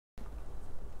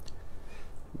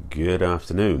Good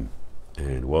afternoon,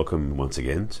 and welcome once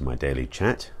again to my daily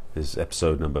chat. This is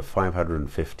episode number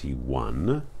 551,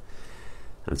 and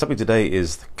the topic today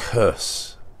is the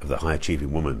curse of the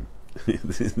high-achieving woman.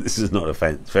 This is not a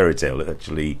fairy tale, it's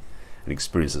actually an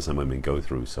experience that some women go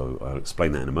through, so I'll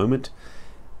explain that in a moment.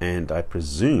 And I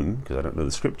presume, because I don't know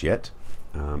the script yet,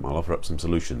 I'll offer up some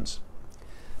solutions.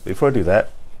 Before I do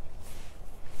that,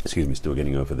 excuse me, still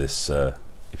getting over this.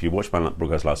 If you watched my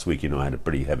broadcast last week, you know I had a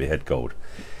pretty heavy head cold.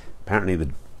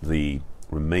 Apparently the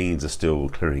remains are still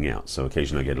clearing out, so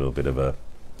occasionally I get a little bit of a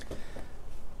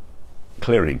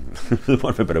clearing, for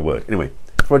want of a better word. Anyway,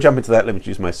 before I jump into that, let me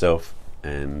introduce myself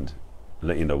and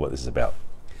let you know what this is about.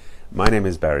 My name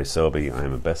is Barry Selby. I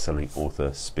am a best-selling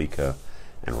author, speaker,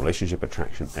 and relationship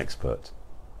attraction expert,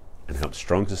 and help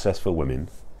strong, successful women,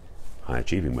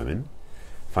 high-achieving women,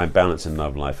 find balance in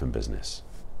love, life, and business.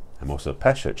 I'm also a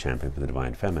passionate champion for the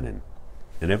divine feminine.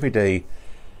 And every day,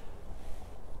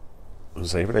 I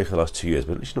was say every day for the last 2 years,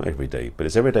 but it's not every day, but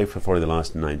it's every day for probably the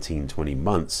last 19, 20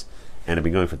 months, and I've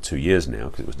been going for 2 years now,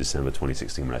 because it was December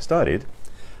 2016 when I started.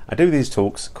 I do these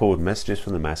talks called Messages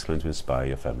from the Masculine to Inspire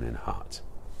Your Feminine Heart.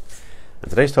 And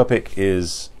today's topic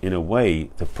is, in a way,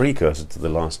 the precursor to the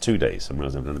last 2 days. I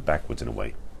realize I've done it backwards in a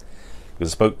way.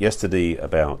 Because I spoke yesterday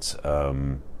about, if I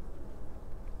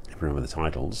remember the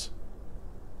titles,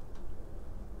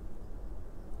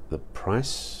 the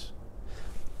price,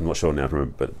 I'm not sure now,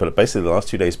 but basically the last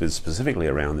 2 days have been specifically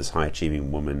around this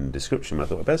high-achieving woman description. I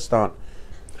thought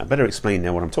I better explain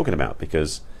now what I'm talking about,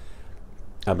 because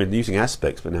I've been using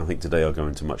aspects, but now I think today I'll go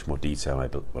into much more detail,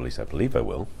 well, at least I believe I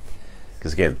will,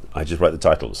 because again, I just write the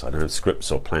titles. I don't have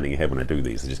scripts or planning ahead when I do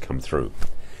these, they just come through.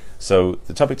 So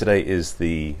the topic today is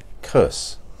the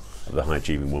curse of the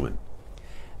high-achieving woman.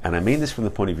 And I mean this from the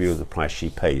point of view of the price she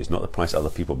pays, not the price other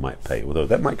people might pay, although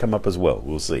that might come up as well,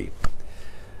 we'll see.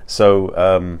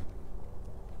 So,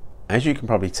 as you can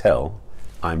probably tell,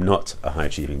 I'm not a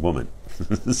high-achieving woman.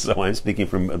 So I'm speaking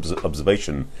from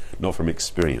observation, not from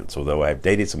experience, although I've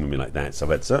dated some women like that, so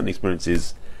I've had certain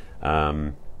experiences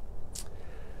that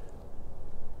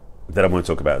I want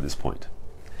to talk about at this point.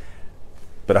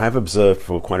 But I have observed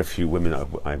for quite a few women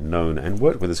I've known and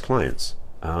worked with as clients,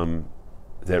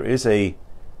 there is a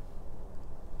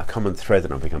common thread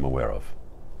that I've become aware of.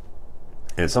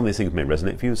 And some of these things may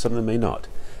resonate for you, some of them may not.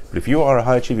 But if you are a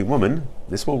high-achieving woman,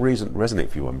 this will resonate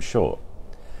for you, I'm sure.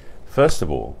 First of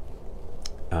all,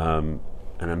 and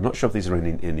I'm not sure if these are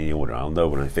in any order, I'll know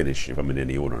when I finish if I'm in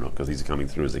any order or not, because these are coming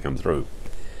through as they come through,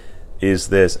 is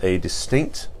there's a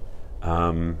distinct,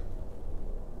 I'll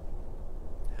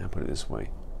put it this way,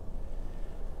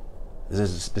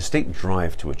 there's a distinct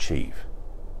drive to achieve.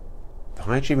 The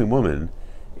high-achieving woman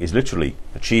is literally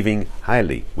achieving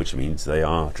highly, which means they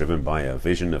are driven by a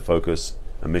vision, a focus,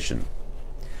 a mission.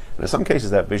 And in some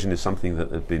cases that vision is something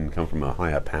that has come from a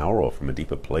higher power or from a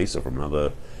deeper place or from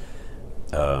another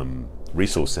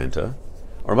resource center,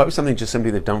 or it might be something just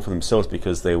simply they've done for themselves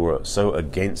because they were so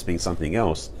against being something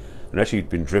else and actually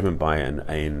been driven by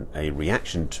a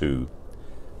reaction to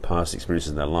past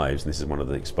experiences in their lives. And this is one of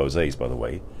the exposés, by the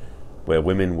way, where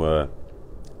women were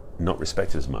not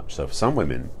respected as much. So for some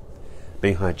women,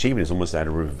 being high achieving is almost out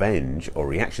of revenge or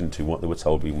reaction to what they were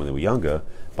told when they were younger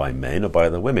by men or by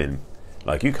other women.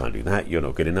 Like, you can't do that, you're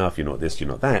not good enough, you're not this, you're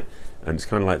not that. And it's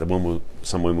kind of like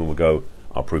some women will go,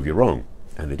 I'll prove you wrong.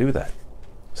 And they do that.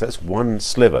 So that's one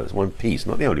sliver, it's one piece,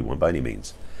 not the only one by any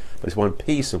means, but it's one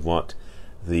piece of what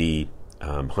the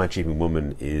high achieving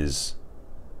woman is.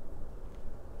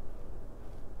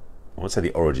 I won't say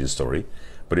the origin story,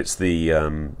 but it's the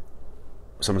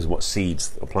sometimes what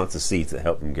seeds or plants the seeds that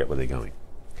help them get where they're going.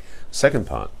 Second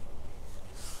part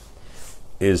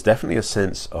is definitely a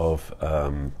sense of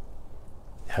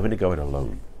having to go it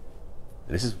alone.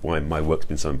 And this is why my work's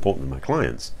been so important with my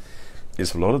clients.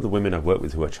 Is for a lot of the women I've worked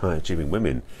with who are high achieving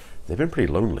women, they've been pretty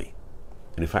lonely.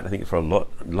 And in fact, I think for a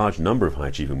large number of high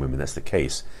achieving women that's the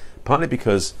case. Partly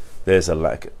because there's a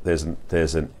lack, there's an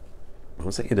I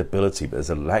won't say inability, but there's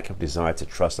a lack of desire to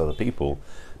trust other people,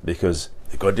 because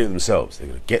they've got to do it themselves. They've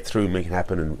got to get through, make it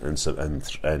happen, and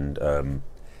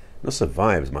not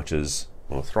survive as much as,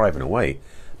 well, thrive in a way,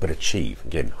 but achieve.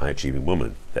 Again, high achieving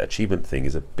woman. That achievement thing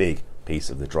is a big piece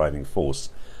of the driving force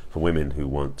for women who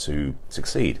want to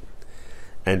succeed.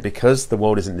 And because the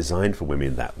world isn't designed for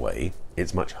women that way,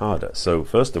 it's much harder. So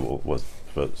first of all,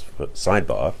 for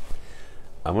sidebar,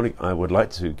 I would like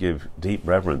to give deep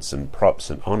reverence and props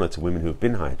and honor to women who have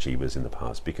been high achievers in the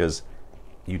past, because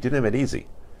you didn't have it easy.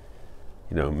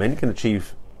 You know, men can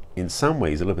achieve in some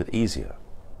ways a little bit easier.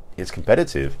 It's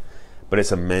competitive, but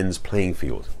it's a men's playing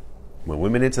field. When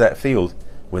women enter that field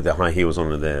with their high heels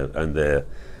on and their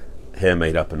hair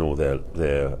made up and all their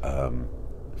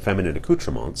feminine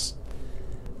accoutrements,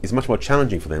 it's much more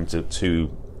challenging for them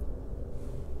to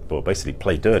well, basically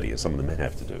play dirty, as some of the men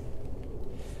have to do.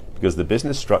 Because the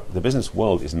business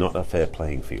world is not a fair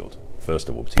playing field, first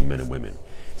of all, between men and women.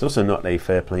 It's also not a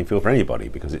fair playing field for anybody,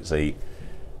 because it's the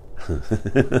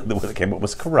word that came up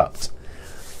was corrupt.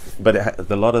 But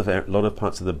a lot of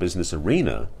parts of the business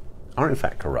arena are in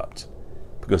fact corrupt,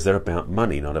 because they're about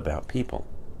money, not about people.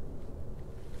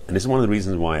 And this is one of the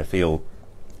reasons why I feel,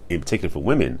 in particular for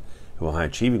women who are high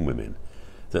achieving women,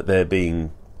 that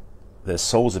their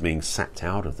souls are being sapped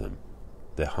out of them,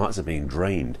 their hearts are being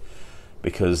drained,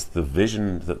 because the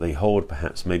vision that they hold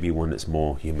perhaps may be one that's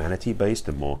more humanity based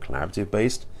and more collaborative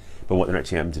based, but what they're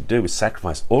actually having to do is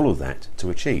sacrifice all of that to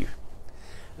achieve.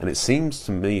 And it seems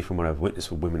to me, from what I've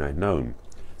witnessed with women I've known,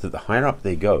 that the higher up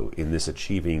they go in this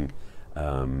achieving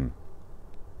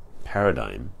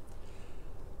paradigm,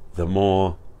 the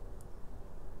more,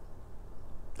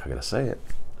 I gotta say it,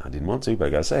 I didn't want to, but I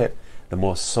gotta say it, the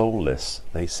more soulless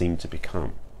they seem to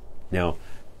become. Now,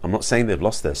 I'm not saying they've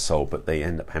lost their soul, but they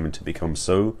end up having to become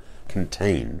so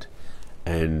contained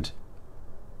and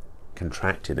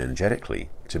contracted energetically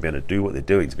to be able to do what they're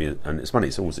doing, and it's funny,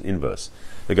 it's always an inverse.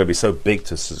 They're going to be so big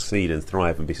to succeed and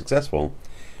thrive and be successful,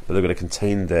 but they're going to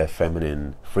contain their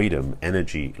feminine freedom,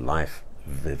 energy, life,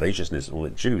 vivaciousness, all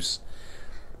that juice.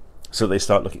 So they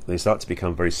start to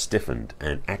become very stiffened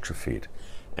and atrophied,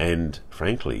 and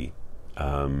frankly,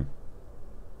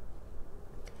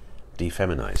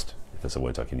 defeminized, if that's a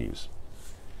word I can use.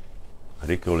 I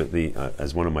did call it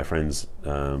as one of my friends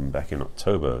back in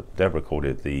October, Deborah called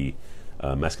it the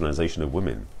masculinization of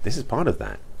women. This is part of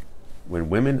that. When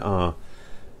women are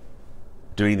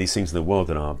doing these things in the world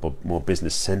that are more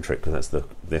business centric, because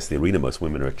that's the arena most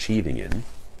women are achieving in,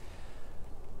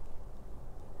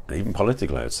 and even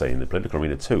political, I would say, in the political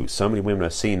arena too. So many women are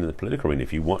seen in the political arena.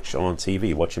 If you watch on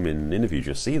TV, watch them in interviews,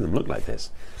 you'll see them look like this.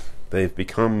 They've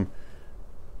become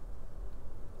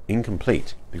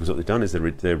incomplete, because what they've done is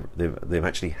they've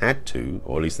actually had to,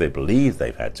 or at least they believe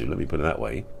they've had to, let me put it that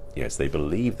way, yes, they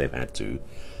believe they've had to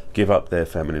give up their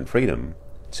feminine freedom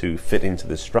to fit into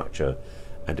this structure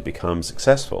and to become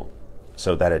successful.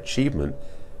 So that achievement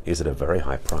is at a very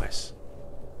high price.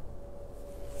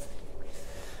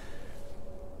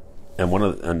 And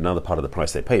another part of the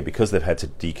price they pay, because they've had to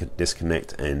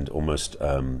disconnect and almost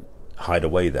hide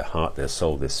away their heart, their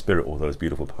soul, their spirit, all those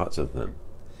beautiful parts of them,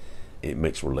 it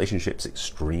makes relationships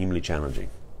extremely challenging.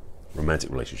 Romantic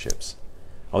relationships.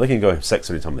 Oh, they can go have sex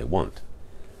anytime they want,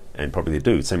 and probably they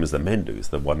do, same as the men do. It's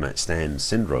the one-night stand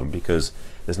syndrome, because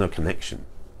there's no connection.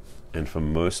 And for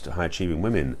most high-achieving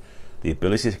women, the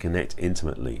ability to connect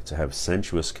intimately, to have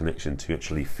sensuous connection, to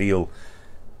actually feel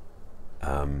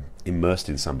immersed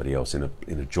in somebody else in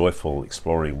a joyful,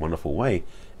 exploring, wonderful way,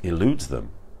 eludes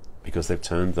them, because they've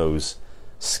turned those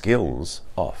skills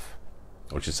off.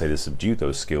 Or I should say, they subdued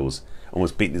those skills,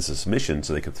 almost beaten into submission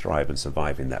so they could thrive and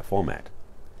survive in that format.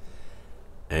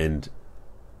 And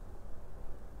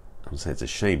I'm saying it's a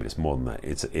shame, but it's more than that.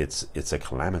 It's a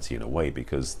calamity in a way,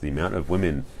 because the amount of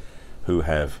women who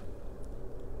have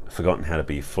forgotten how to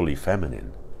be fully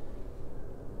feminine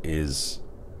is,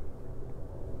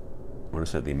 when I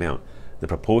say the amount, the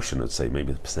proportion, I'd say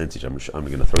maybe the percentage. I'm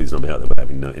going to throw these numbers out there without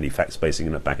having any fact spacing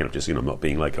and backing up. Just, I'm not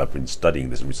being like I've been studying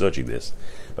this and researching this,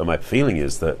 but my feeling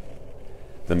is that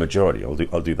the majority, I'll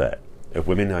do that, of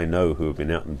women I know who have been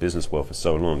out in the business world for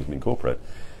so long, in corporate,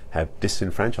 have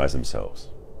disenfranchised themselves.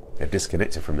 They've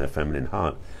disconnected from their feminine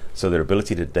heart, so their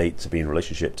ability to date, to be in a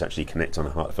relationship, to actually connect on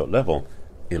a heartfelt level,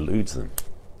 eludes them,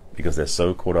 because they're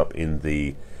so caught up in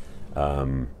the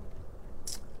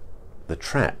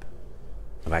trap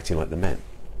of acting like the men.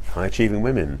 High-achieving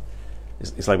women,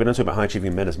 it's like we don't talk about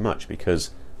high-achieving men as much, because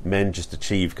men just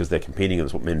achieve because they're competing, and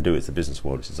that's what men do. It's the business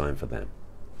world, it's designed for them.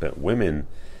 But women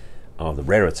are the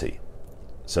rarity,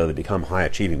 so they become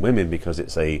high-achieving women because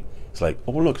it's like,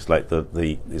 oh look, it's like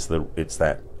it's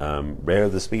that rare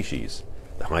of the species,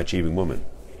 the high-achieving woman.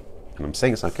 And I'm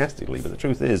saying it sarcastically, but the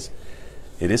truth is,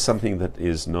 it is something that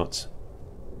is not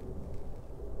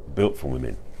built for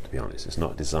women. To be honest, it's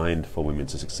not designed for women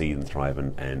to succeed and thrive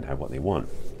and have what they want.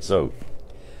 So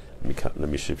let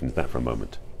me shift into that for a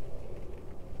moment.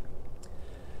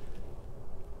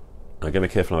 I'm going to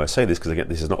be careful how I say this, because again,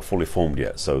 this is not fully formed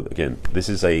yet. So again, this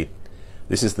is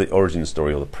the origin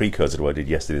story, or the precursor to what I did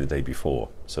yesterday and the day before.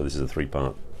 So this is a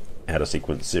 3-part out of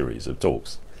sequence series of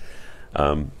talks.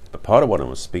 But part of what I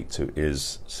want to speak to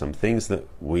is some things that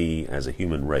we as a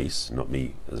human race, not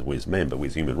me as we as men, but we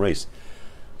as a human race,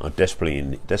 are desperately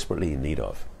in need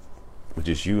of, which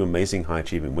is you amazing high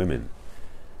achieving women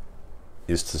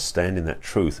is to stand in that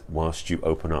truth whilst you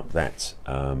open up that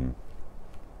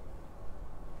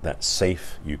that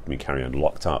safe you can carry on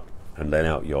locked up, and let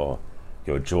out your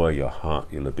joy, your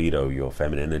heart, your libido, your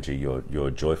feminine energy,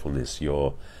 your joyfulness,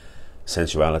 your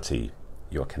sensuality,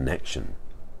 your connection.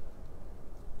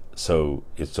 So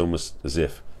it's almost as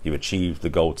if you've achieved the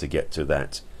goal to get to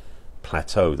that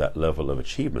plateau, that level of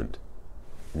achievement.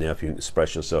 Now if you can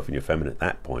express yourself in your feminine at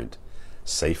that point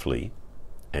safely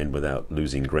and without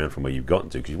losing ground from where you've gotten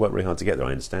to, because you worked really hard to get there,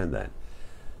 I understand that,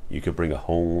 you could bring a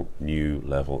whole new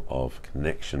level of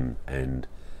connection and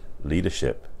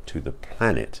leadership to the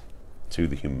planet, to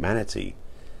the humanity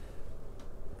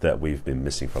that we've been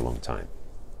missing for a long time.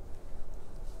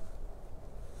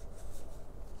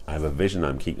 I have a vision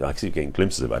I keep getting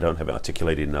glimpses of. I don't have it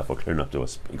articulated enough or clear enough to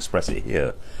express it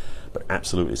here, but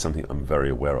absolutely something I'm very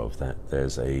aware of, that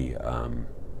there's a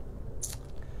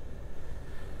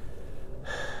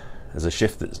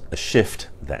shift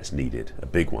that's needed, a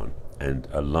big one. And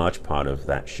a large part of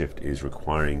that shift is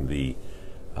requiring the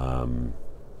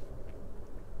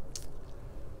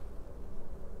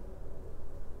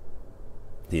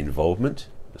involvement.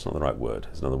 That's not the right word.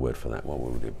 There's another word for that. What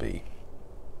would it be?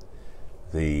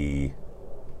 The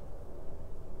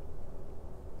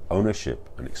ownership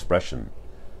and expression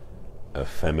of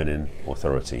feminine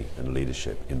authority and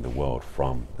leadership in the world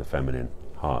from the feminine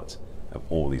heart of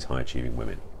all these high-achieving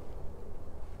women.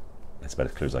 That's about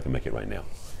as clear as I can make it right now.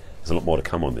 There's a lot more to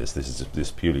come on this. This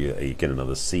is purely, again,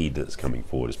 another seed that's coming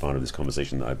forward as part of this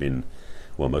conversation that I've been,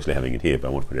 well, mostly having it here, but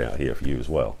I want to put it out here for you as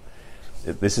well.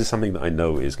 This is something that I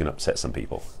know is going to upset some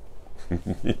people.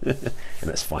 And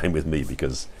that's fine with me,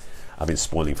 because I've been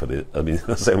spoiling for the, I mean,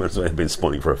 I've been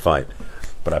spoiling for a fight,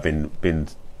 but I've been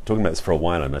talking about this for a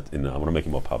while, and I want to make it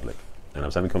more public. And I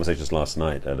was having conversations last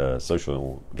night at a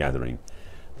social gathering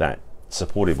that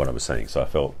supported what I was saying, so I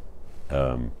felt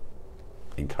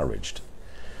encouraged.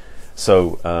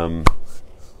 So, I'm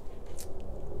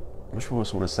not sure what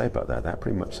else I want to say about that. That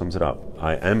pretty much sums it up.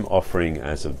 I am offering,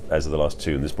 as of the last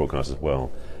two in this broadcast as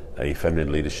well, a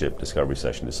feminine leadership discovery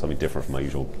session. It's something different from my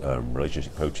usual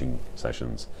relationship coaching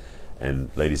sessions.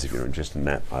 And ladies, if you're interested in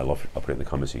that, I'll put it in the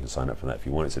comments. You can sign up for that if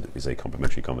you want. It's a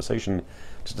complimentary conversation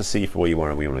just to see where you are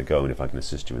and where you want to go, and if I can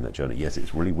assist you in that journey. Yes,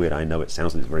 it's really weird. I know it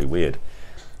sounds like it's very weird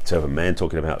to have a man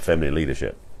talking about feminine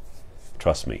leadership.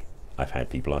 Trust me, I've had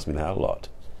people ask me that a lot.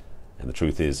 And the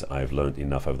truth is, I've learned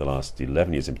enough over the last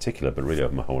 11 years in particular, but really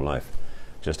over my whole life,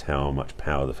 just how much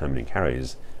power the feminine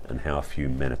carries and how few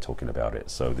men are talking about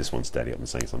it. So this one's standing up and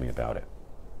saying something about it.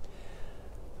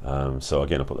 So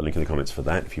again, I'll put the link in the comments for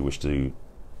that. If you wish to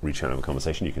reach out and have a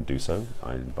conversation, you can do so.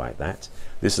 I invite that.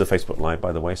 This is a Facebook Live,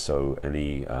 by the way, so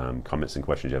any comments and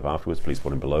questions you have afterwards, please put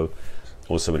them below.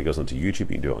 Also, when it goes onto YouTube, you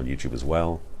can do it on YouTube as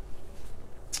well.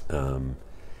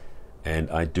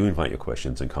 And I do invite your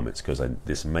questions and comments, because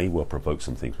this may well provoke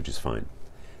some things, which is fine.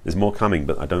 There's more coming,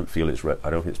 but I don't feel it's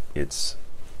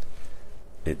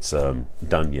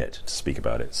done yet to speak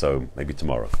about it. So maybe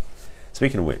tomorrow.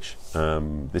 Speaking of which,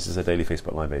 this is a daily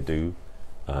Facebook Live I do.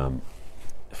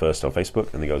 First on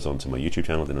Facebook, and then goes on to my YouTube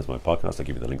channel. Then there's my podcast. I'll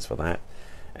give you the links for that.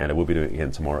 And I will be doing it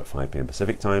again tomorrow at 5 p.m.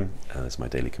 Pacific time. That's my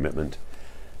daily commitment,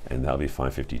 and that'll be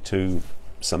 5:52.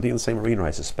 Something in the same arena, I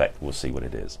suspect. We'll see what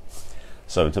it is.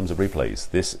 So in terms of replays,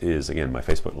 this is, again, my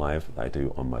Facebook Live that I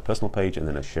do on my personal page, and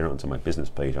then I share it onto my business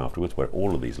page afterwards, where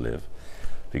all of these live.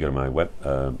 If you go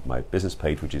to my business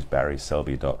page, which is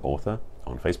barryselby.author,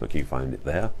 on Facebook, you can find it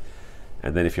there.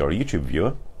 And then if you're a YouTube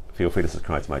viewer, feel free to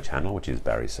subscribe to my channel, which is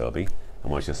Barry Selby.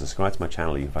 And once you subscribe to my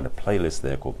channel, you can find a playlist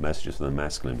there called Messages from the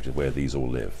Masculine, which is where these all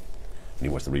live. And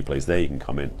you watch the replays there, you can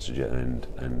comment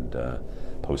and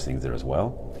post things there as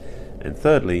well. And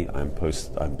thirdly, I'm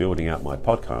building out my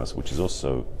podcast, which is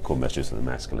also called Messages from the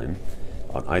Masculine,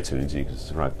 on iTunes. You can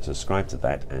subscribe to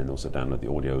that and also download the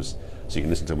audios, so you can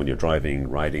listen to them when you're driving,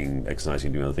 riding,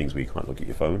 exercising, doing other things where you can't look at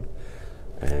your phone.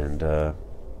 And I'm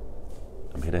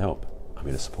here to help. I'm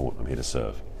here to support. I'm here to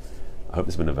serve. I hope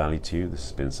this has been of value to you. This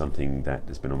has been something that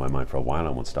has been on my mind for a while. I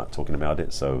want to start talking about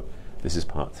it. So this is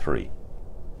part 3.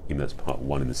 Even though it's part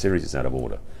 1 in the series, it's out of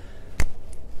order.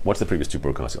 Watch the previous 2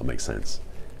 broadcasts. It'll make sense.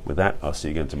 With that, I'll see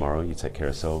you again tomorrow. You take care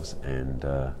of yourselves, and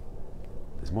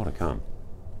there's more to come.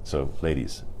 So,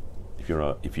 ladies, if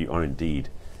you are indeed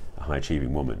a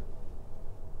high-achieving woman,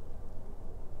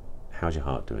 how's your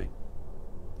heart doing?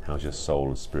 How's your soul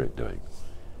and spirit doing?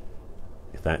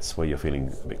 If that's where you're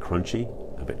feeling a bit crunchy,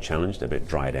 a bit challenged, a bit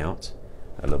dried out,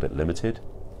 a little bit limited,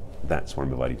 that's where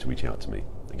I'm inviting you to reach out to me.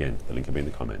 Again, the link will be in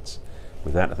the comments.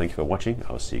 With that, I thank you for watching.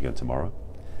 I'll see you again tomorrow.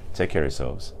 Take care of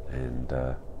yourselves, and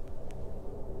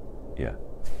yeah,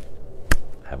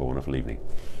 have a wonderful evening.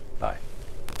 Bye.